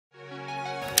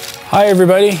Hi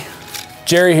everybody,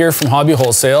 Jerry here from Hobby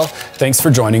Wholesale. Thanks for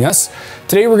joining us.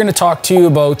 Today we're going to talk to you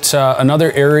about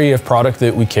another area of product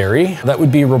that we carry. That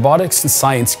would be robotics and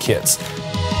science kits.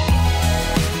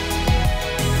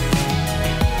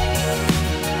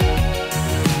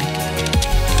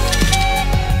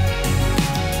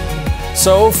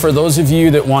 So for those of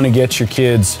you that want to get your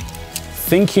kids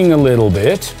thinking a little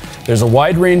bit, there's a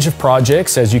wide range of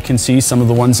projects, as you can see some of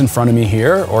the ones in front of me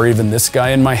here, or even this guy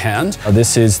in my hand.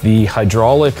 This is the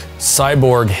hydraulic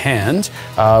Cyborg hand,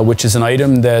 which is an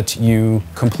item that you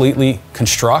completely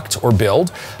construct or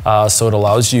build. So it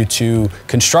allows you to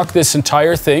construct this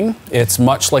entire thing. It's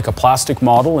much like a plastic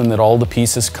model in that all the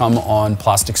pieces come on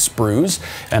plastic sprues,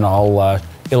 and I'll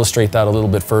illustrate that a little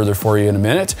bit further for you in a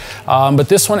minute. But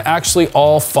this one actually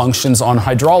all functions on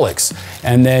hydraulics,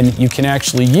 and then you can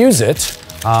actually use it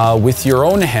with your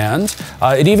own hand.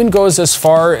 It even goes as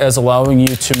far as allowing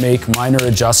you to make minor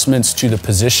adjustments to the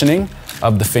positioning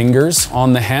of the fingers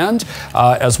on the hand,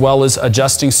 as well as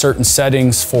adjusting certain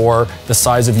settings for the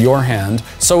size of your hand.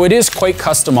 So it is quite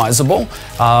customizable,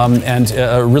 and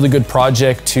a really good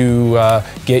project to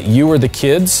get you or the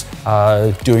kids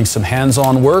doing some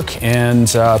hands-on work and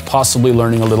possibly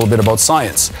learning a little bit about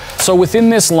science. So within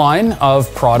this line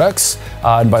of products,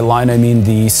 and by line I mean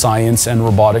the science and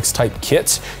robotics type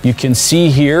kits, you can see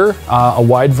here a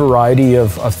wide variety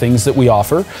of things that we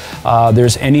offer.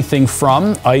 There's anything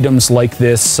from items like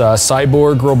this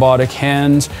Cyborg robotic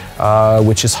hand,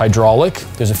 which is hydraulic.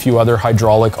 There's a few other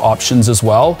hydraulic options as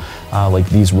well, like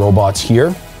these robots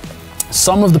here.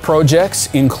 Some of the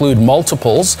projects include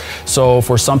multiples. So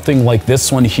for something like this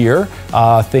one here,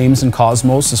 Thames and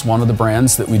Cosmos is one of the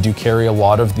brands that we do carry a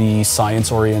lot of the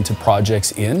science-oriented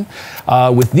projects in.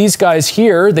 With these guys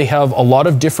here, they have a lot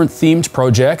of different themed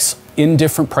projects in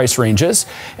different price ranges.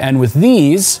 And with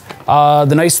these,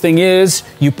 the nice thing is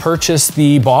you purchase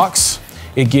the box.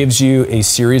 It gives you a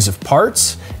series of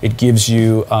parts. It gives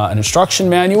you an instruction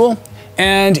manual.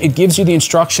 And it gives you the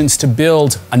instructions to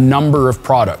build a number of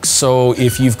products. So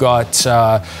if you've got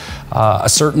a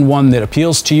certain one that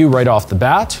appeals to you right off the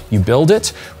bat, you build it.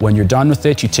 When you're done with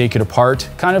it, you take it apart,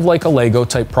 kind of like a Lego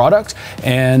type product,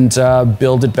 and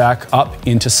build it back up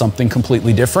into something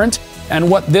completely different.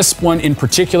 And what this one in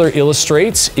particular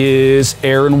illustrates is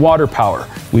air and water power.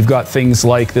 We've got things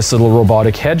like this little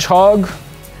robotic hedgehog.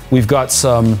 We've got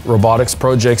some robotics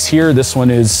projects here. This one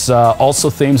is also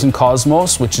Thames and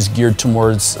Cosmos, which is geared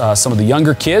towards some of the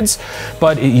younger kids,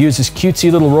 but it uses cutesy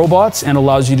little robots and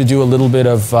allows you to do a little bit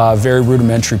of very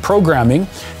rudimentary programming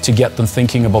to get them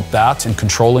thinking about that and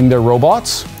controlling their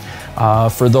robots.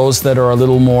 For those that are a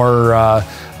little more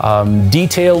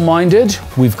detail-minded,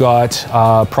 we've got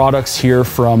products here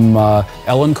from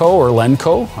Elenco or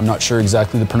Lenco. I'm not sure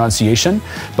exactly the pronunciation,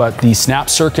 but the snap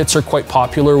circuits are quite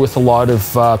popular with a lot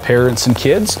of parents and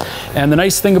kids. And the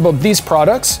nice thing about these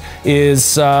products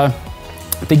is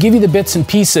they give you the bits and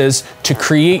pieces to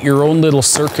create your own little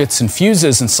circuits and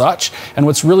fuses and such. And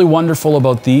what's really wonderful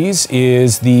about these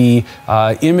is the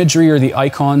imagery or the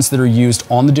icons that are used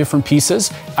on the different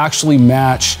pieces actually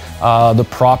match the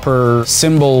proper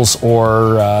symbols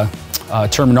or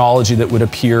terminology that would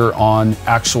appear on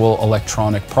actual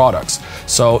electronic products.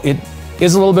 So it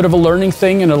is a little bit of a learning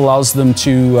thing, and it allows them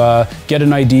to get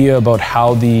an idea about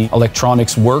how the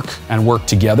electronics work and work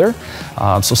together.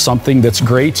 So something that's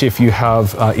great if you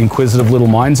have inquisitive little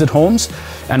minds at homes.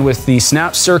 And with the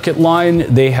Snap Circuit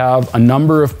line, they have a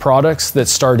number of products that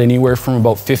start anywhere from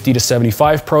about 50 to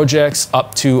 75 projects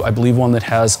up to, I believe, one that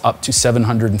has up to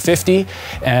 750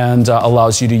 and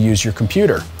allows you to use your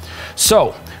computer.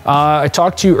 So I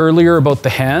talked to you earlier about the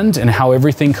hand and how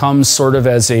everything comes sort of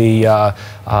as a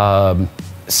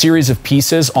series of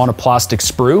pieces on a plastic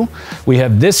sprue. We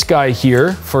have this guy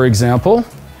here, for example,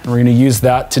 and we're going to use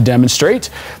that to demonstrate.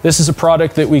 This is a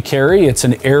product that we carry. It's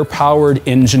an air-powered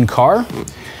engine car.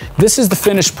 This is the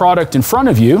finished product in front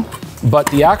of you, but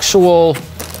the actual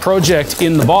project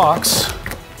in the box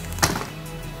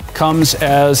comes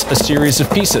as a series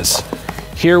of pieces.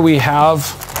 Here we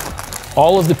have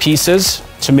all of the pieces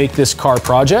to make this car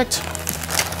project.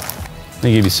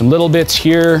 They give you some little bits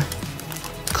here,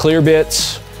 clear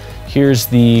bits. Here's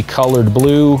the colored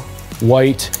blue,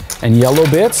 white, and yellow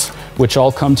bits, which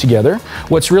all come together.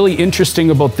 What's really interesting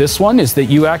about this one is that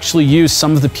you actually use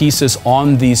some of the pieces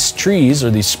on these trees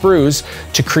or these sprues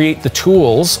to create the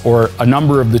tools, or a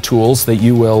number of the tools that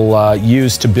you will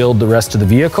use to build the rest of the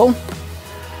vehicle.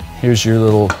 Here's your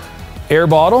little air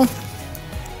bottle.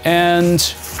 And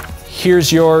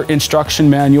here's your instruction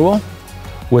manual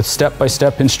with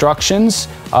step-by-step instructions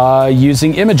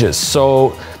using images.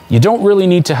 So You don't really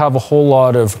need to have a whole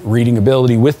lot of reading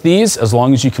ability with these. As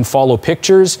long as you can follow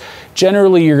pictures,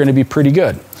 generally you're going to be pretty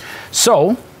good.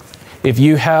 So if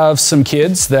you have some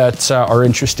kids that are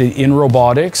interested in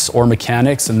robotics or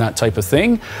mechanics and that type of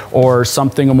thing, or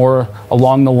something more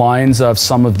along the lines of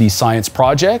some of these science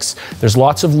projects, there's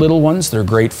lots of little ones. They're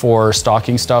great for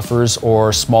stocking stuffers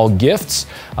or small gifts,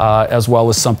 as well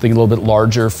as something a little bit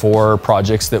larger for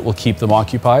projects that will keep them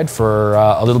occupied for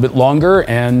a little bit longer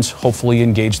and hopefully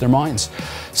engage their minds.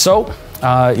 So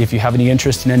if you have any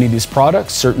interest in any of these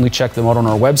products, certainly check them out on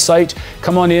our website.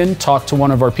 Come on in, talk to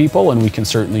one of our people, and we can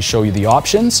certainly show you the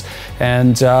options.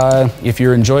 And if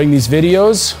you're enjoying these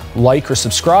videos, like or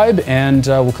subscribe, and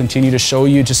we'll continue to show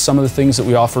you just some of the things that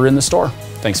we offer in the store.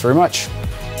 Thanks very much.